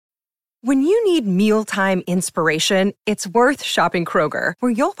When you need mealtime inspiration, it's worth shopping Kroger,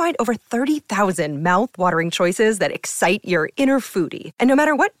 where you'll find over 30,000 mouth-watering choices that excite your inner foodie. And no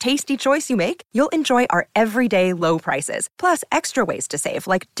matter what tasty choice you make, you'll enjoy our everyday low prices, plus extra ways to save,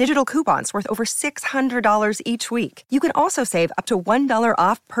 like digital coupons worth over $600 each week. You can also save up to $1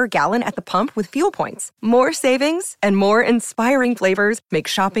 off per gallon at the pump with fuel points. More savings and more inspiring flavors make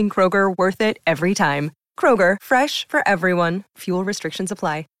shopping Kroger worth it every time. Kroger, fresh for everyone. Fuel restrictions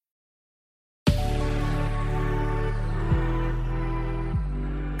apply.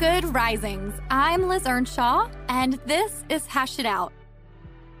 Good risings. I'm Liz Earnshaw, and this is Hash It Out.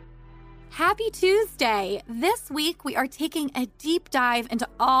 Happy Tuesday. This week, we are taking a deep dive into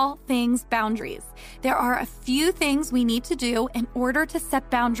all things boundaries. There are a few things we need to do in order to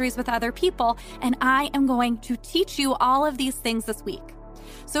set boundaries with other people, and I am going to teach you all of these things this week.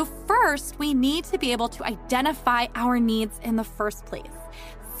 So first, we need to be able to identify our needs in the first place.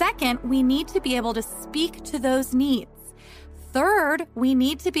 Second, we need to be able to speak to those needs. Third, we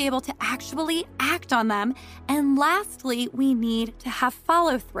need to be able to actually act on them. And lastly, we need to have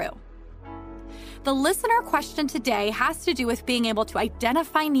follow-through. The listener question today has to do with being able to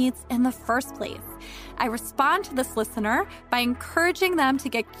identify needs in the first place. I respond to this listener by encouraging them to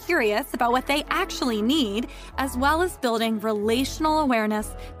get curious about what they actually need, as well as building relational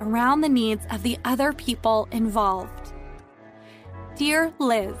awareness around the needs of the other people involved. Dear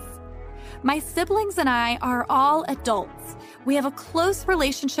Liz, my siblings and I are all adults. We have a close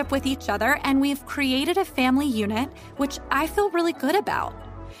relationship with each other, and we've created a family unit, which I feel really good about.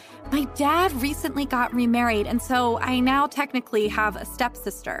 My dad recently got remarried, and so I now technically have a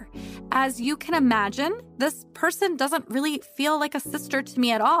stepsister. As you can imagine, this person doesn't really feel like a sister to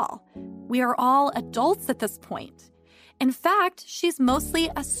me at all. We are all adults at this point. In fact, she's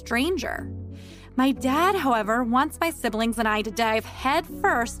mostly a stranger. My dad, however, wants my siblings and I to dive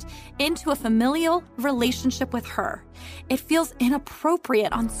headfirst into a familial relationship with her. It feels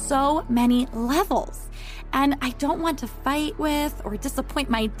inappropriate on so many levels. And I don't want to fight with or disappoint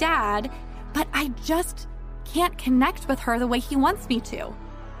my dad, but I just can't connect with her the way he wants me to.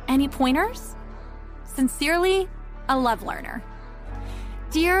 Any pointers? Sincerely, a love learner.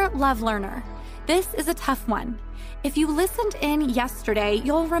 Dear love learner, this is a tough one. If you listened in yesterday,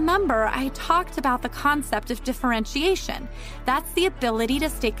 you'll remember I talked about the concept of differentiation. That's the ability to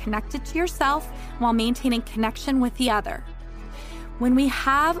stay connected to yourself while maintaining connection with the other. When we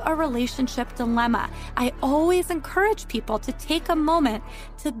have a relationship dilemma, I always encourage people to take a moment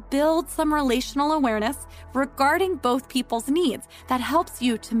to build some relational awareness regarding both people's needs. That helps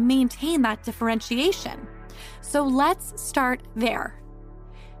you to maintain that differentiation. So let's start there.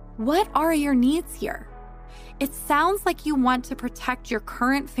 What are your needs here? It sounds like you want to protect your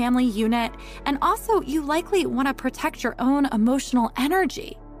current family unit, and also you likely want to protect your own emotional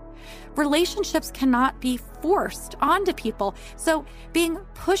energy. Relationships cannot be forced onto people, so being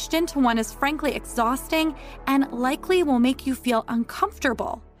pushed into one is frankly exhausting and likely will make you feel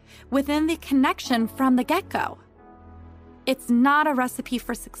uncomfortable within the connection from the get-go. It's not a recipe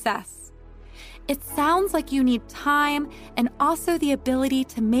for success. It sounds like you need time and also the ability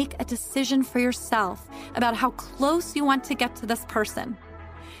to make a decision for yourself about how close you want to get to this person.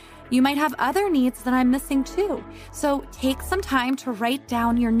 You might have other needs that I'm missing too, so take some time to write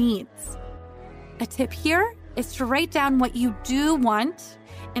down your needs. A tip here is to write down what you do want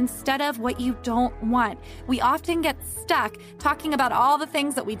instead of what you don't want. We often get stuck talking about all the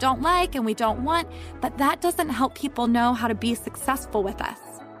things that we don't like and we don't want, but that doesn't help people know how to be successful with us.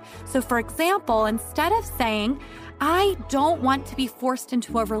 So for example, instead of saying, I don't want to be forced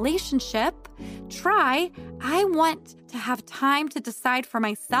into a relationship, try, I want to have time to decide for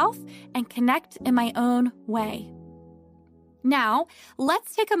myself and connect in my own way. Now,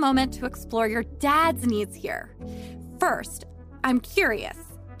 let's take a moment to explore your dad's needs here. First, I'm curious.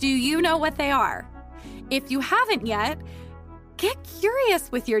 Do you know what they are? If you haven't yet, get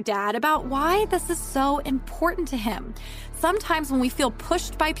curious with your dad about why this is so important to him. Sometimes when we feel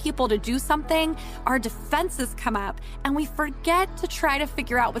pushed by people to do something, our defenses come up and we forget to try to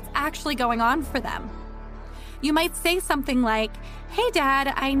figure out what's actually going on for them. You might say something like, hey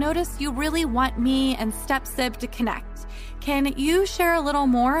Dad, I notice you really want me and step-sib to connect. Can you share a little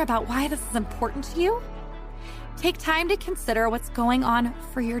more about why this is important to you? Take time to consider what's going on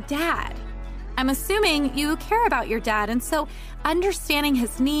for your dad. I'm assuming you care about your dad, and so understanding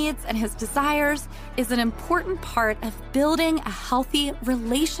his needs and his desires is an important part of building a healthy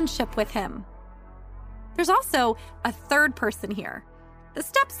relationship with him. There's also a third person here, the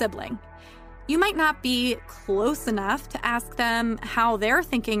step-sibling. You might not be close enough to ask them how they're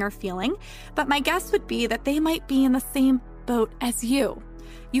thinking or feeling, but my guess would be that they might be in the same boat as you.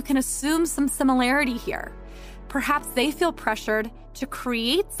 You can assume some similarity here. Perhaps they feel pressured to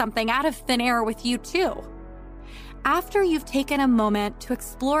create something out of thin air with you too. After you've taken a moment to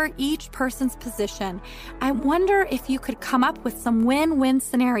explore each person's position, I wonder if you could come up with some win-win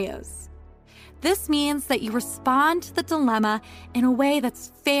scenarios. This means that you respond to the dilemma in a way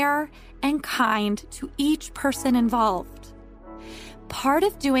that's fair and kind to each person involved. Part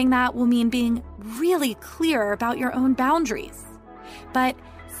of doing that will mean being really clear about your own boundaries. But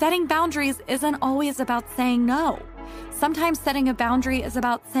setting boundaries isn't always about saying no. Sometimes setting a boundary is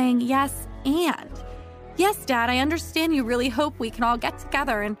about saying yes and. Yes, Dad, I understand you really hope we can all get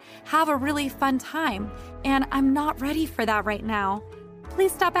together and have a really fun time, and I'm not ready for that right now.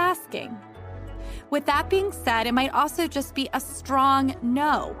 Please stop asking. With that being said, it might also just be a strong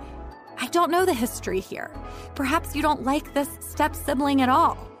no. I don't know the history here. Perhaps you don't like this step-sibling at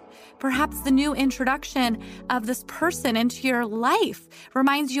all. Perhaps the new introduction of this person into your life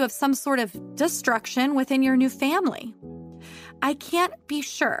reminds you of some sort of destruction within your new family. I can't be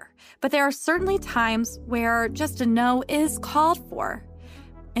sure, but there are certainly times where just a no is called for.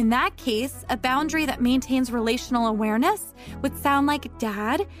 In that case, a boundary that maintains relational awareness would sound like,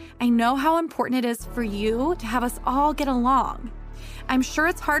 Dad, I know how important it is for you to have us all get along. I'm sure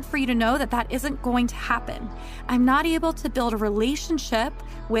it's hard for you to know that that isn't going to happen. I'm not able to build a relationship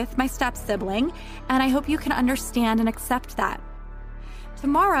with my step-sibling, and I hope you can understand and accept that.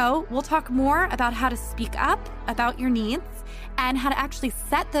 Tomorrow, we'll talk more about how to speak up about your needs and how to actually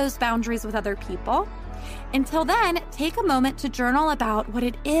set those boundaries with other people. Until then, take a moment to journal about what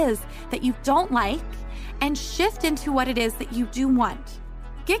it is that you don't like and shift into what it is that you do want.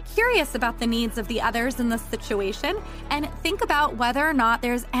 Get curious about the needs of the others in this situation and think about whether or not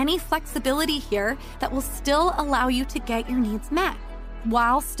there's any flexibility here that will still allow you to get your needs met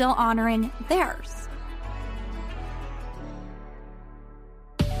while still honoring theirs.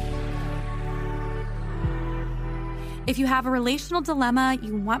 If you have a relational dilemma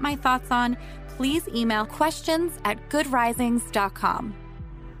you want my thoughts on, please email questions@goodrisings.com.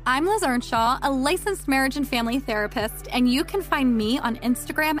 I'm Liz Earnshaw, a licensed marriage and family therapist, and you can find me on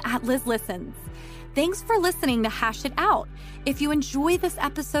Instagram @LizListens. Thanks for listening to Hash It Out. If you enjoy this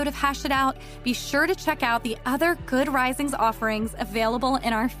episode of Hash It Out, be sure to check out the other Good Risings offerings available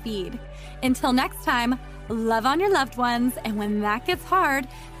in our feed. Until next time, love on your loved ones, and when that gets hard,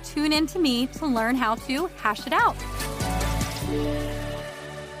 tune in to me to learn how to hash it out.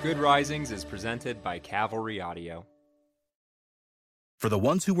 Good Risings is presented by Cavalry Audio. For the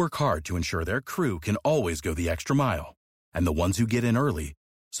ones who work hard to ensure their crew can always go the extra mile, and the ones who get in early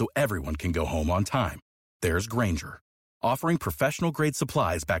so everyone can go home on time, there's Grainger, offering professional-grade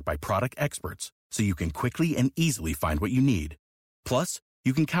supplies backed by product experts so you can quickly and easily find what you need. Plus,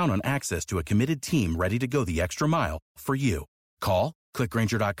 you can count on access to a committed team ready to go the extra mile for you. Call, click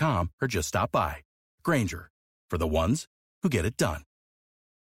Grainger.com, or just stop by. Grainger, for the ones who get it done.